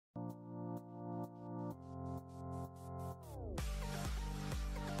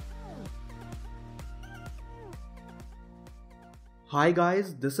Hi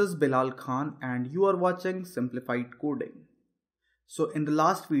guys, this is Bilal Khan and you are watching Simplified Coding. So in the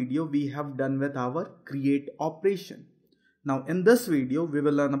last video we have done with our create operation. Now in this video we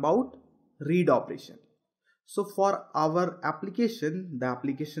will learn about read operation. So for our application, the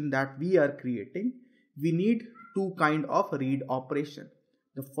application that we are creating, we need two kind of read operation.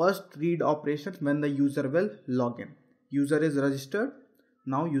 The first read operation when the user will log in. User is registered,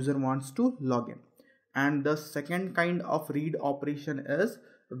 now user wants to log in. And the second kind of read operation is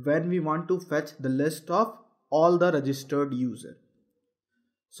when we want to fetch the list of all the registered user.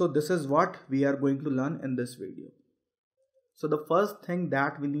 So this is what we are going to learn in this video. So the first thing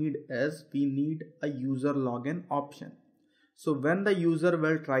that we need is we need a user login option. So when the user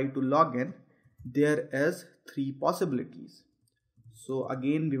will try to log in, there is three possibilities. So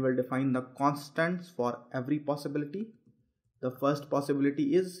again we will define the constants for every possibility. The first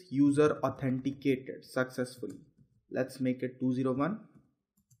possibility is user authenticated successfully. Let's make it 201.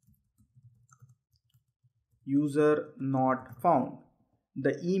 User not found.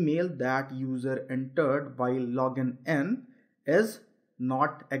 The email that user entered while login in is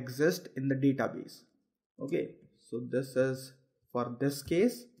not exist in the database. Okay, so this is for this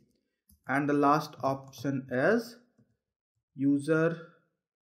case. And the last option is user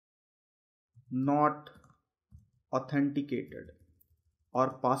not authenticated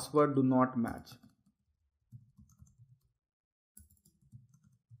or password do not match.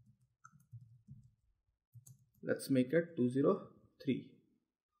 Let's make it 203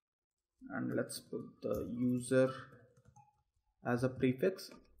 and let's put the user as a prefix.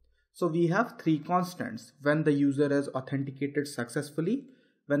 So we have three constants: when the user is authenticated successfully,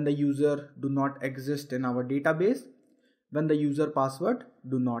 when the user do not exist in our database, when the user password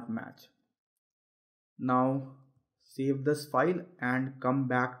do not match. Now save this file and come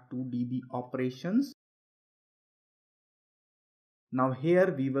back to DB operations. Now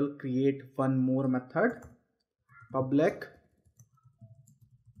here we will create one more method, public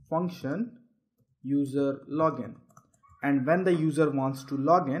function user login. And when the user wants to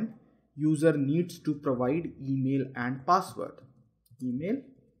log in, user needs to provide email and password. Email,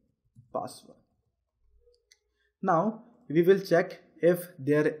 password. Now we will check if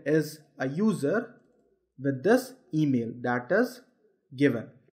there is a user with this email that is given.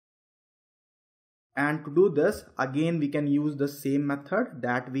 And to do this, again we can use the same method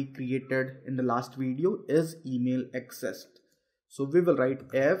that we created in the last video, is email exist. So we will write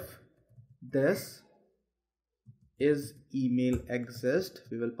if this is email exist,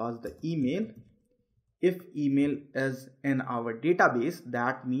 we will pass the email. If email is in our database,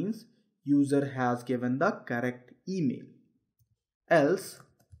 that means user has given the correct email. Else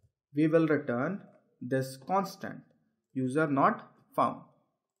we will return this constant, user not found.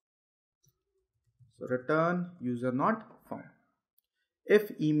 So return user not found. If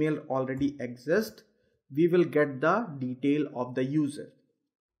email already exists, we will get the detail of the user.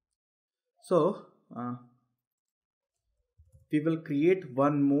 So we will create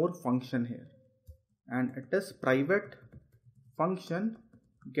one more function here, and it is private function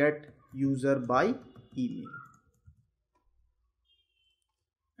get user by email.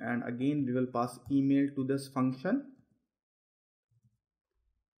 And again we will pass email to this function.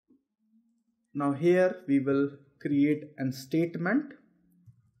 Now here we will create a statement.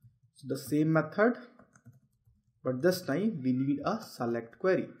 So the same method, but this time we need a select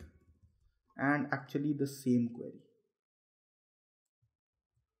query, and actually the same query.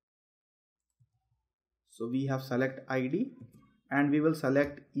 So we have select ID and we will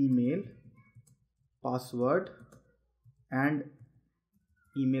select email, password, and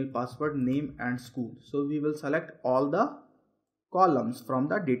email, password, name and school. So we will select all the columns from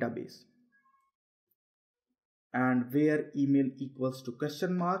the database. And where email equals to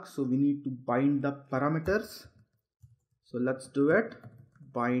question mark, so we need to bind the parameters. So let's do it,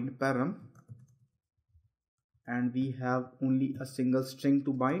 bind param, and we have only a single string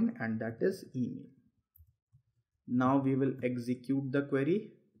to bind, and that is email. Now we will execute the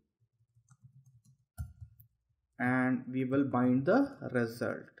query and we will bind the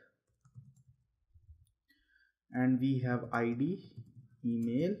result. And we have ID,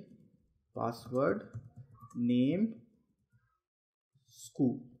 email, password, name,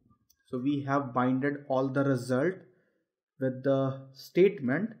 school. So we have binded all the result with the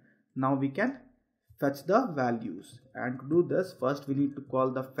statement. Now we can fetch the values, and to do this, first we need to call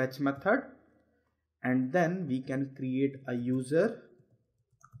the fetch method, and then we can create a user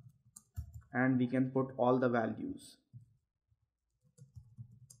and we can put all the values.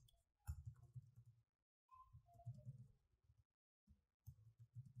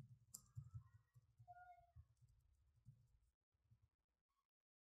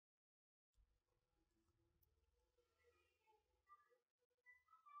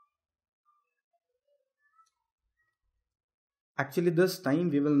 Actually this time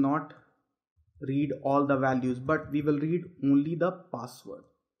we will not read all the values, but we will read only the password.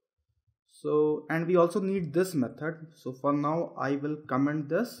 So, and we also need this method. So for now I will comment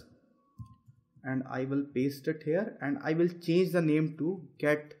this and I will paste it here, and I will change the name to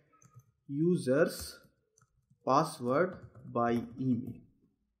get users password by email.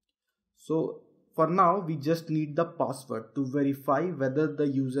 So for now we just need the password to verify whether the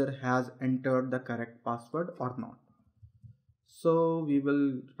user has entered the correct password or not. So we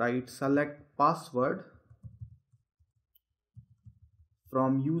will write select password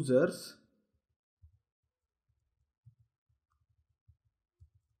from users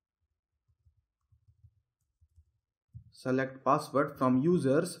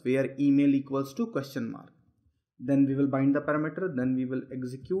where email equals to question mark. Then we will bind the parameter, then we will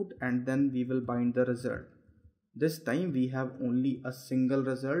execute, and then we will bind the result. This time we have only a single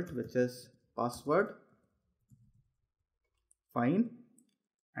result, which is password. Fine.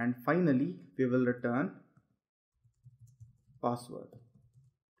 And finally we will return password.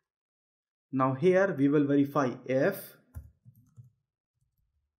 Now here we will verify if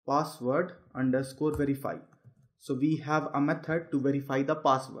password underscore verify. So we have a method to verify the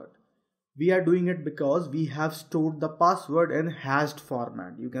password. We are doing it because we have stored the password in hashed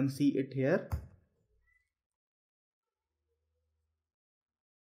format. You can see it here.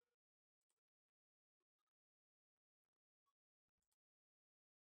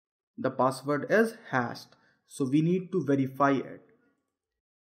 The password is hashed, so we need to verify it.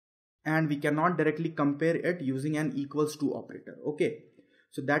 And we cannot directly compare it using an equals to operator. Okay,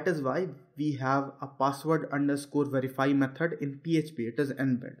 so that is why we have a password underscore verify method in PHP. It is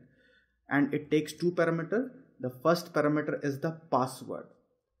inbuilt and it takes two parameters. The first parameter is the password.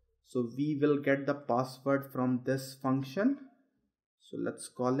 So we will get the password from this function. So let's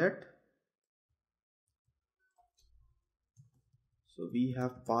call it. So we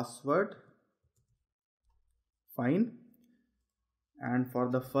have password. Fine. And for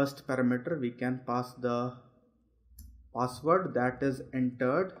the first parameter we can pass the password that is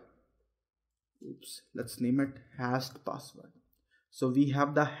entered. Let's name it hashed password. So we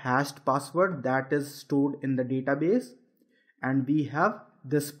have the hashed password that is stored in the database, and we have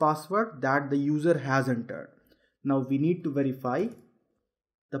this password that the user has entered. Now we need to verify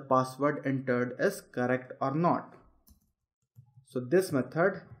the password entered is correct or not. So this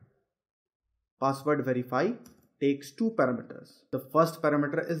method password verify takes two parameters. The first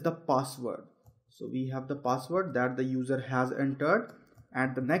parameter is the password. So we have the password that the user has entered,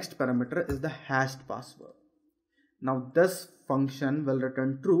 and the next parameter is the hashed password. Now this function will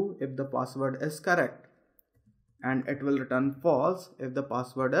return true if the password is correct, and it will return false if the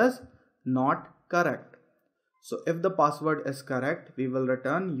password is not correct. So if the password is correct, we will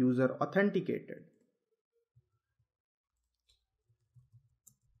return user authenticated.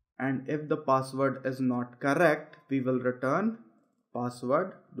 And if the password is not correct, we will return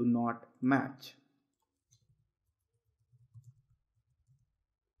password do not match.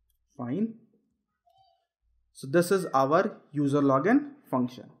 Fine. So this is our user login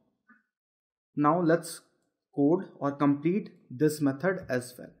function. Now let's code or complete this method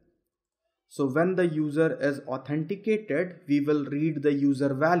as well. So when the user is authenticated, we will read the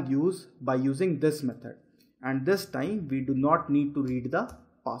user values by using this method. And this time we do not need to read the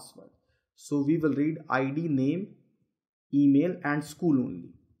password. So we will read ID, name, email and school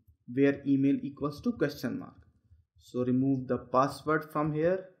only, where email equals to question mark. So remove the password from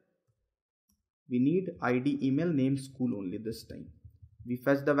here. We need ID, email, name, school only this time. We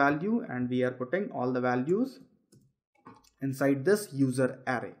fetch the value and we are putting all the values inside this user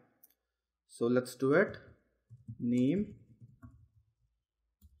array. So let's do it. Name,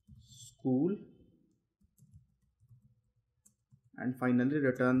 school, and finally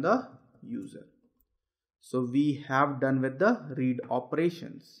return the user. So we have done with the read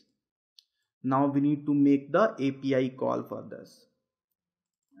operations. Now we need to make the API call for this,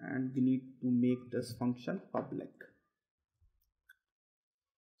 and we need to make this function public.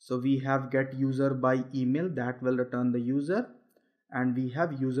 So we have get user by email that will return the user, and we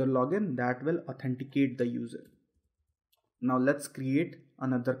have user login that will authenticate the user. Now let's create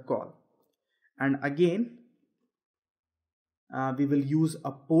another call, and again we will use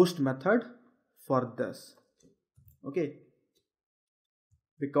a post method for this. Okay,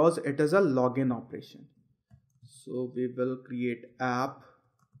 because it is a login operation. So we will create app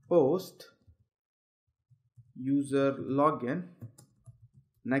post user login.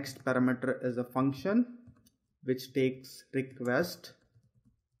 Next parameter is a function which takes request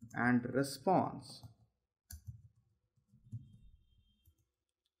and response.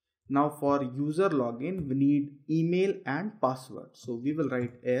 Now for user login, we need email and password. So we will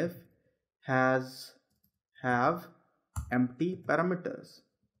write if has have empty parameters.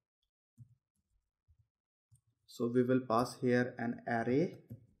 So we will pass here an array.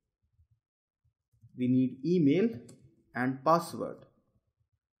 We need email and password,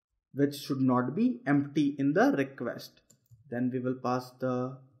 which should not be empty in the request. Then we will pass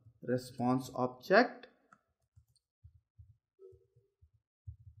the response object,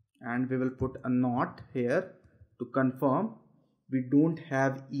 and we will put a not here to confirm we don't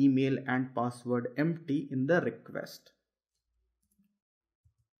have email and password empty in the request.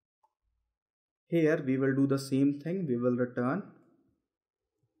 Here we will do the same thing. We will return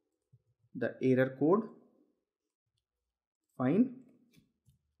the error code. Fine.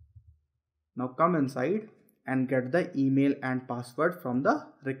 Now come inside and get the email and password from the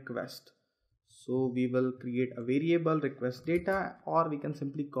request. So we will create a variable request data, or we can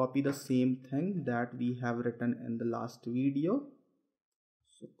simply copy the same thing that we have written in the last video.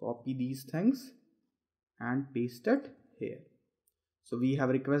 So copy these things and paste it here. So we have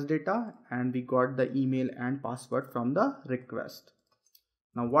request data and we got the email and password from the request.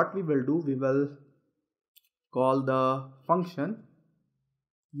 Now what we will do, we will call the function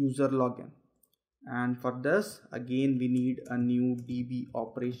user login, and for this again we need a new db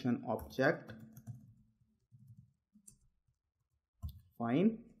operation object.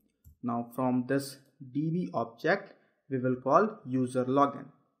 Fine. Now from this db object we will call user login.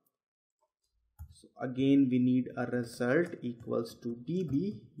 So again we need a result equals to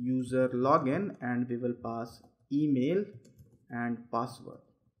db user login, and we will pass email and password.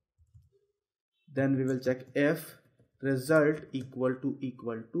 Then we will check if result equal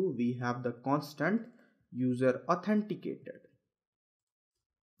to we have the constant user authenticated.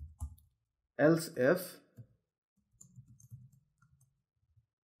 Else if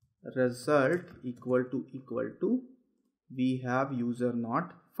result equal to we have user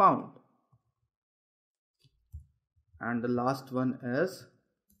not found. And the last one is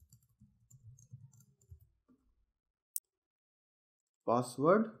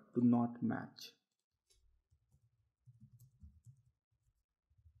password do not match.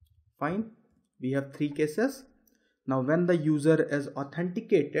 Fine. We have three cases. Now when the user is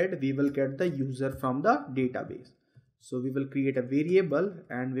authenticated, we will get the user from the database. So we will create a variable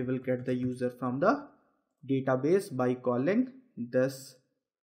and we will get the user from the database by calling this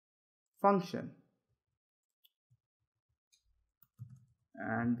function.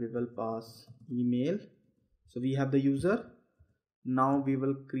 And we will pass email. So we have the user. Now we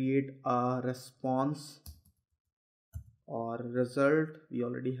will create a response or result. We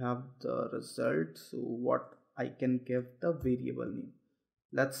already have the result. So what I can give the variable name.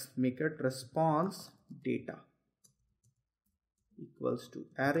 Let's make it response data equals to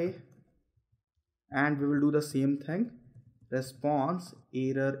array, and we will do the same thing. Response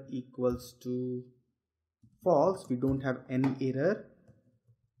error equals to false. We don't have any error.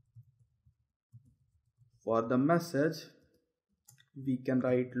 For the message we can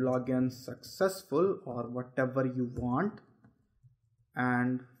write login successful or whatever you want,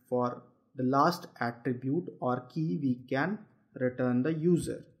 and for the last attribute or key we can return the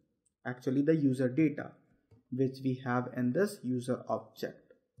user, actually the user data, which we have in this user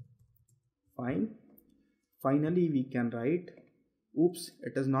object. Fine. Finally we can write, oops,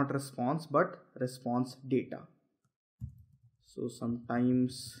 it is not response but response data. So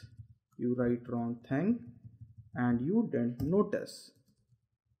sometimes you write wrong thing and you didn't notice.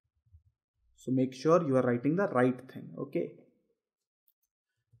 So make sure you are writing the right thing. Okay.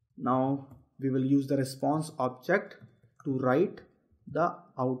 Now we will use the response object to write the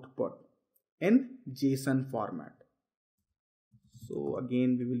output in JSON format. So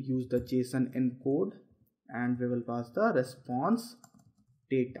again we will use the JSON encode and we will pass the response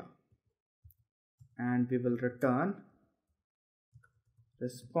data, and we will return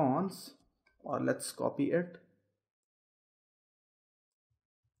response, or let's copy it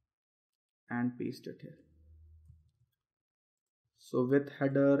and paste it here. So with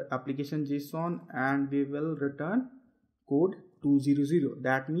header application JSON, and we will return code 200,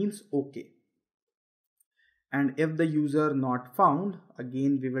 that means okay. And if the user not found,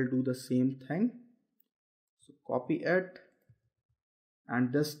 again we will do the same thing. So copy it,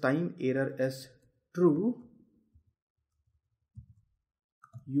 and this time error is true,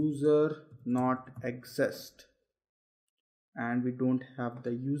 user not exist, and we don't have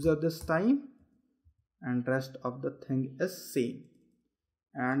the user this time, and rest of the thing is same.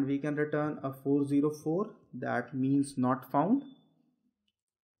 And we can return a 404, that means not found,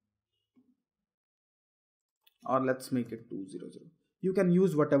 or let's make it 200. You can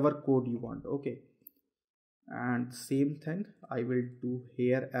use whatever code you want. Okay, and same thing I will do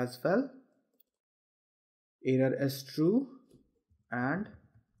here as well. Error is true and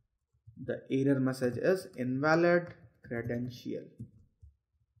the error message is invalid credential,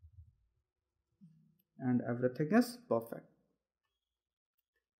 and everything is perfect.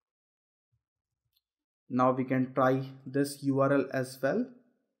 Now we can try this URL as well.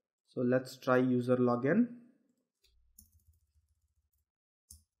 So let's try user login.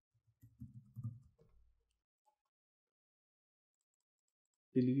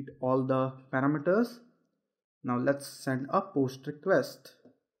 Delete all the parameters. Now let's send a post request.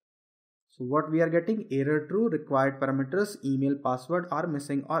 So what we are getting, error true, required parameters email password are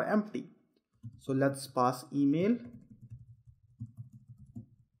missing or empty. So let's pass email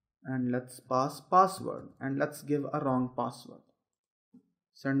and let's pass password and let's give a wrong password.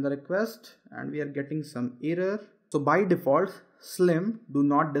 Send the request and we are getting some error. So by default Slim do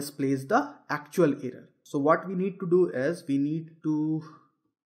not displays the actual error. So what we need to do is we need to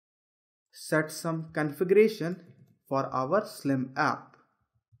set some configuration for our Slim app.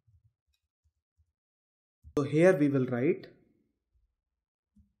 So here we will write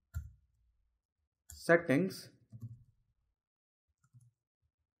settings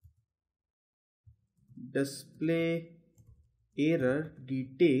display error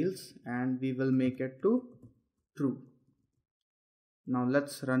details and we will make it to true. Now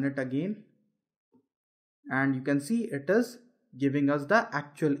let's run it again and you can see it is giving us the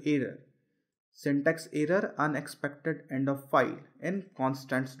actual error. Syntax error, unexpected end of file in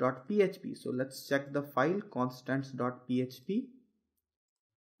constants.php. So let's check the file constants.php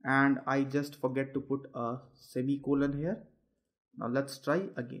and I just forget to put a semicolon here. Now let's try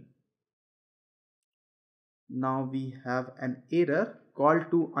again. Now we have an error, call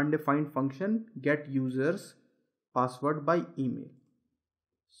to undefined function get users password by email.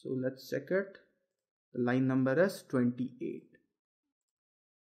 So let's check it. The line number is 28.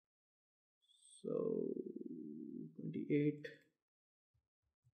 So 28.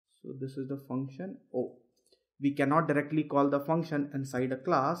 So this is the function. Oh, we cannot directly call the function inside a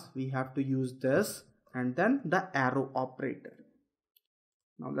class. We have to use this and then the arrow operator.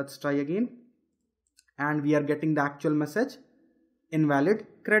 Now let's try again. And we are getting the actual message, invalid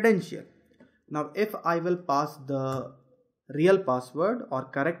credential. Now if I will pass the real password or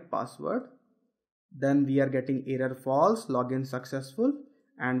correct password, then we are getting error false, login successful,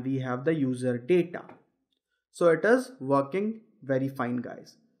 and we have the user data. So it is working very fine,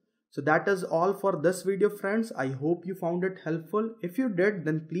 guys. So that is all for this video, friends. I hope you found it helpful. If you did,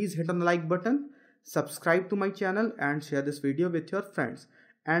 then please hit on the like button, subscribe to my channel and share this video with your friends.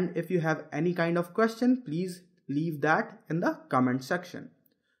 And if you have any kind of question, please leave that in the comment section.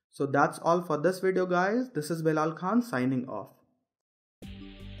 So that's all for this video, guys. This is Bilal Khan signing off.